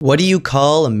What do you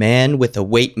call a man with a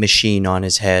weight machine on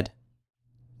his head?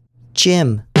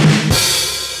 Jim.